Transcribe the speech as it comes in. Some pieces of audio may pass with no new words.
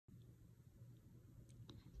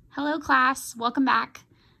Hello class, welcome back.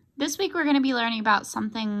 This week we're going to be learning about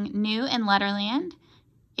something new in Letterland.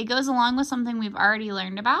 It goes along with something we've already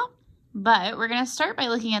learned about, but we're going to start by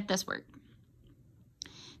looking at this word.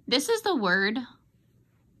 This is the word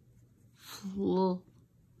float.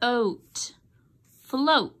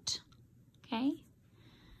 Float, okay?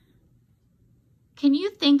 Can you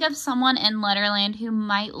think of someone in Letterland who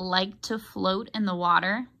might like to float in the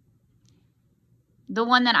water? The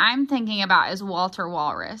one that I'm thinking about is Walter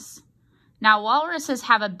Walrus. Now, walruses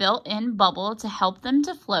have a built-in bubble to help them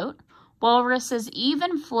to float. Walruses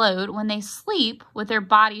even float when they sleep with their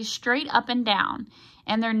bodies straight up and down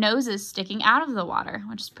and their noses sticking out of the water,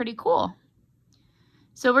 which is pretty cool.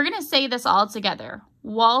 So we're going to say this all together.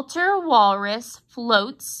 Walter Walrus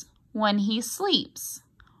floats when he sleeps.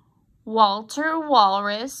 Walter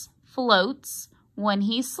Walrus floats when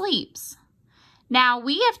he sleeps. Now,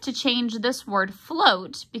 we have to change this word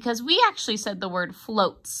float because we actually said the word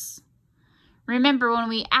floats. Remember, when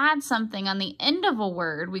we add something on the end of a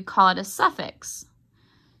word, we call it a suffix.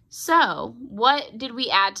 So, what did we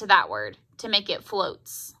add to that word to make it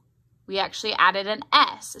floats? We actually added an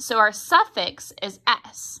S. So, our suffix is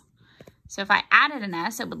S. So, if I added an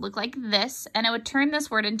S, it would look like this, and it would turn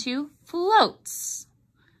this word into floats.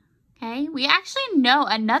 Okay, we actually know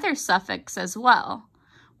another suffix as well.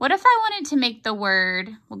 What if I wanted to make the word,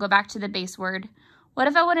 we'll go back to the base word. What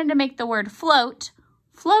if I wanted to make the word float,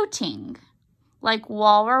 floating? Like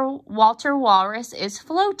Walter Walrus is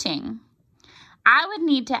floating. I would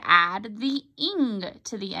need to add the ing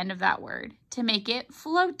to the end of that word to make it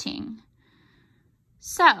floating.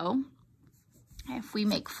 So, if we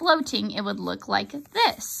make floating, it would look like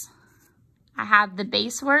this. I have the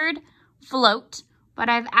base word, float, but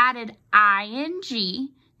I've added ing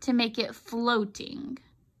to make it floating.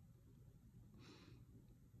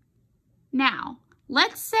 Now,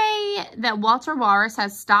 let's say that Walter Walrus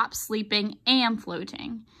has stopped sleeping and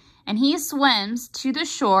floating, and he swims to the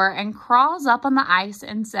shore and crawls up on the ice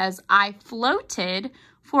and says, I floated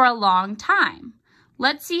for a long time.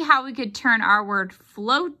 Let's see how we could turn our word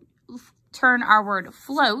float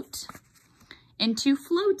into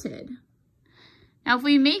floated. Now, if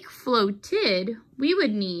we make floated, we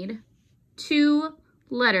would need two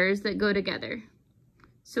letters that go together.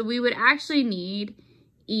 So we would actually need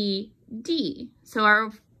ED. So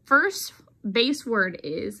our first base word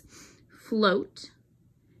is float,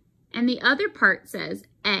 and the other part says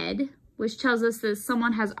ed, which tells us that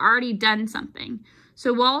someone has already done something.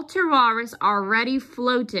 So Walter Walrus already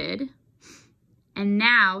floated, and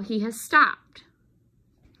now he has stopped.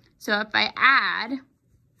 So if I add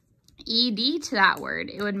ed to that word,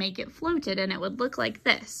 it would make it floated, and it would look like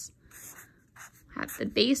this. Have the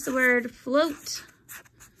base word float,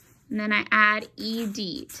 and then I add ed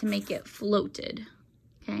to make it floated,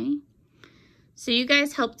 okay? So you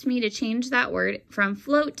guys helped me to change that word from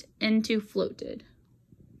float into floated,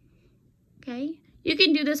 okay? You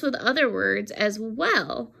can do this with other words as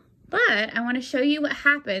well, but I want to show you what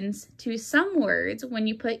happens to some words when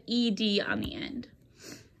you put ed on the end.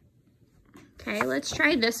 Okay, let's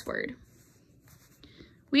try this word.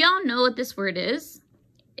 We all know what this word is.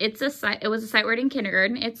 It was a sight word in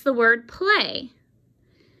kindergarten. It's the word play.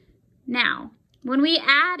 Now, when we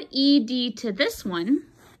add ed to this one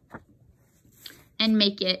and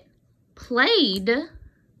make it played,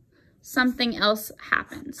 something else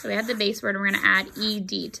happens. So we have the base word and we're going to add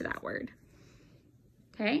ed to that word.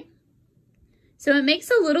 Okay? So it makes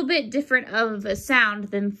a little bit different of a sound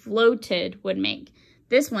than floated would make.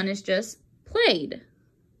 This one is just played.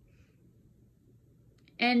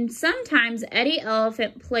 And sometimes Eddie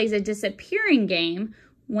Elephant plays a disappearing game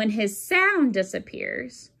when his sound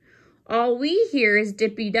disappears. All we hear is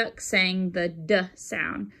Dippy Duck saying the D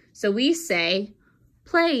sound. So we say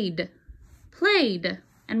played, played,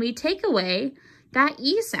 and we take away that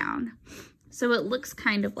E sound. So it looks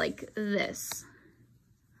kind of like this.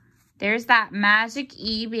 There's that magic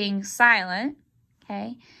E being silent,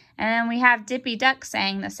 okay? And then we have Dippy Duck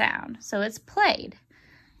saying the sound. So it's played.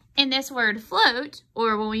 In this word float,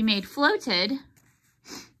 or when we made floated,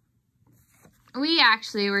 we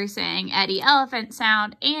actually were saying Eddie Elephant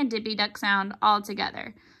sound and Dippy Duck sound all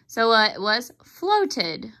together. So it was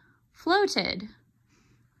floated, floated,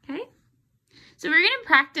 okay? So we're going to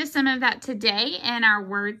practice some of that today in our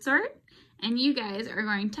word sort, and you guys are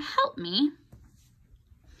going to help me.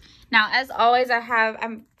 Now, as always,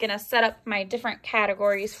 I'm going to set up my different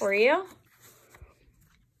categories for you,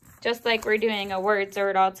 just like we're doing a word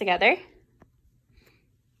sort all together.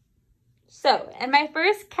 So, in my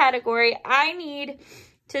first category, I need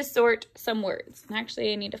to sort some words.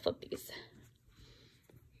 Actually, I need to flip these.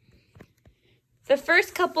 The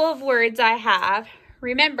first couple of words I have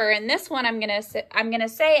remember in this one I'm gonna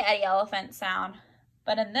say Eddie elephant sound,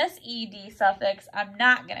 but in this ed suffix I'm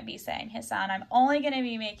not gonna be saying his sound. I'm only gonna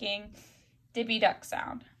be making Dippy Duck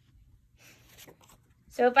sound.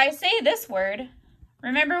 So if I say this word,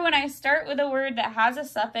 remember when I start with a word that has a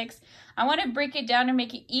suffix, I want to break it down to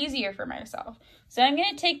make it easier for myself. So I'm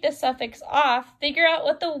going to take the suffix off, figure out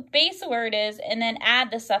what the base word is, and then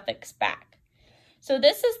add the suffix back. So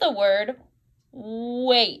this is the word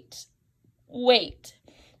wait. Wait.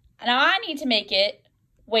 Now I need to make it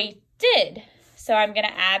waited. So I'm going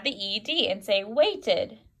to add the ed and say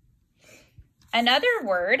waited. Another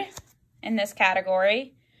word in this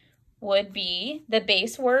category would be the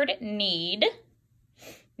base word need,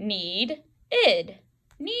 needed.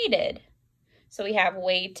 So we have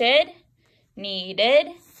waited, needed,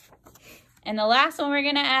 and the last one we're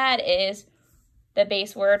going to add is the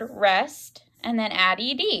base word rest, and then add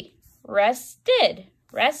ed, rested.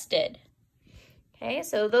 Okay,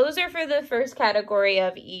 so those are for the first category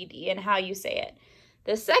of ed and how you say it.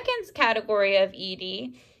 The second category of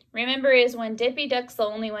ed, remember, is when Dippy Duck's the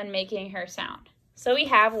only one making her sound. So we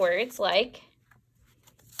have words like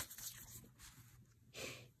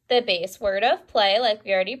the base word of play, like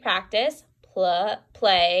we already practiced,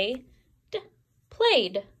 played.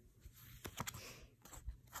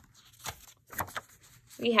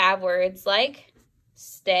 We have words like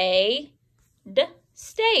stayed.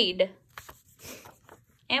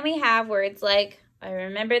 And we have words like, I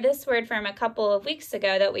remember this word from a couple of weeks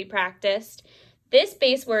ago that we practiced. This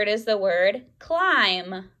base word is the word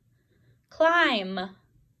climb.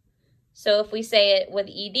 So if we say it with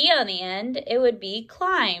ed on the end, it would be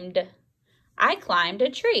climbed. I climbed a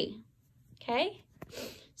tree. Okay?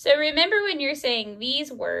 So remember, when you're saying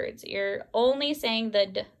these words, you're only saying the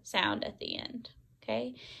d sound at the end.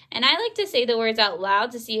 Okay? And I like to say the words out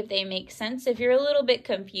loud to see if they make sense if you're a little bit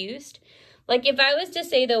confused. Like if I was to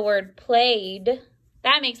say the word played,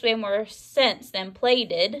 that makes way more sense than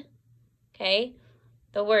plated. Okay?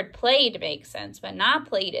 The word played makes sense, but not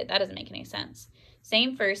plated. That doesn't make any sense.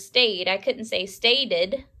 Same for stayed. I couldn't say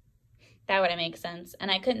stated. That wouldn't make sense.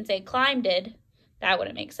 And I couldn't say climbed. That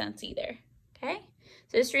wouldn't make sense either. Okay?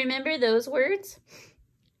 So just remember those words,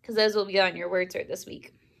 because those will be on your word sort this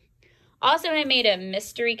week. Also, I made a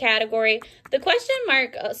mystery category. The question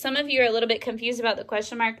mark, some of you are a little bit confused about the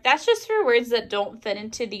question mark. That's just for words that don't fit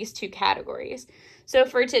into these two categories. So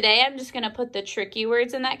for today, I'm just going to put the tricky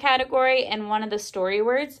words in that category and one of the story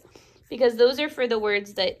words, because those are for the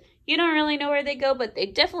words that you don't really know where they go, but they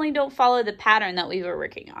definitely don't follow the pattern that we were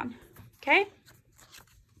working on. Okay?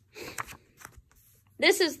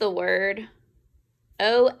 This is the word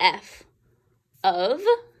of. Of.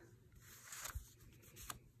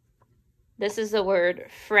 This is the word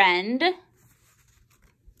friend.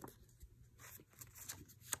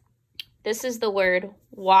 This is the word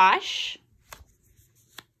wash.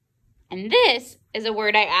 And this is a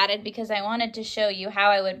word I added because I wanted to show you how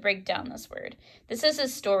I would break down this word. This is a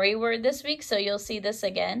story word this week, so you'll see this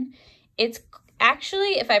again. It's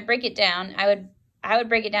actually, if I break it down, I would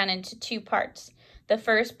break it down into two parts. The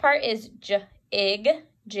first part is jig,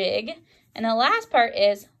 and the last part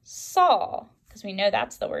is saw, because we know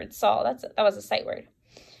that's the word saw. That was a sight word.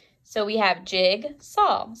 So we have jig,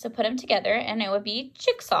 saw. So put them together, and it would be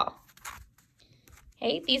jigsaw.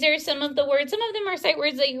 Okay, these are some of the words. Some of them are sight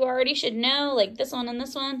words that you already should know, like this one and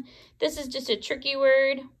this one. This is just a tricky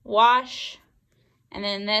word, wash. And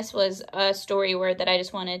then this was a story word that I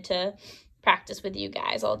just wanted to practice with you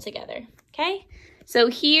guys all together. Okay, so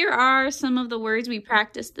here are some of the words we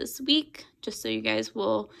practiced this week, just so you guys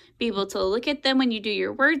will be able to look at them when you do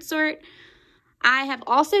your word sort. I have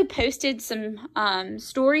also posted some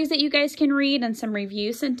stories that you guys can read and some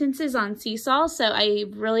review sentences on Seesaw, so I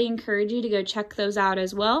really encourage you to go check those out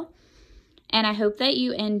as well. And I hope that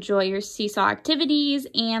you enjoy your Seesaw activities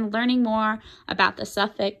and learning more about the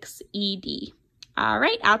suffix ed. All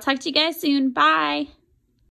right, I'll talk to you guys soon. Bye.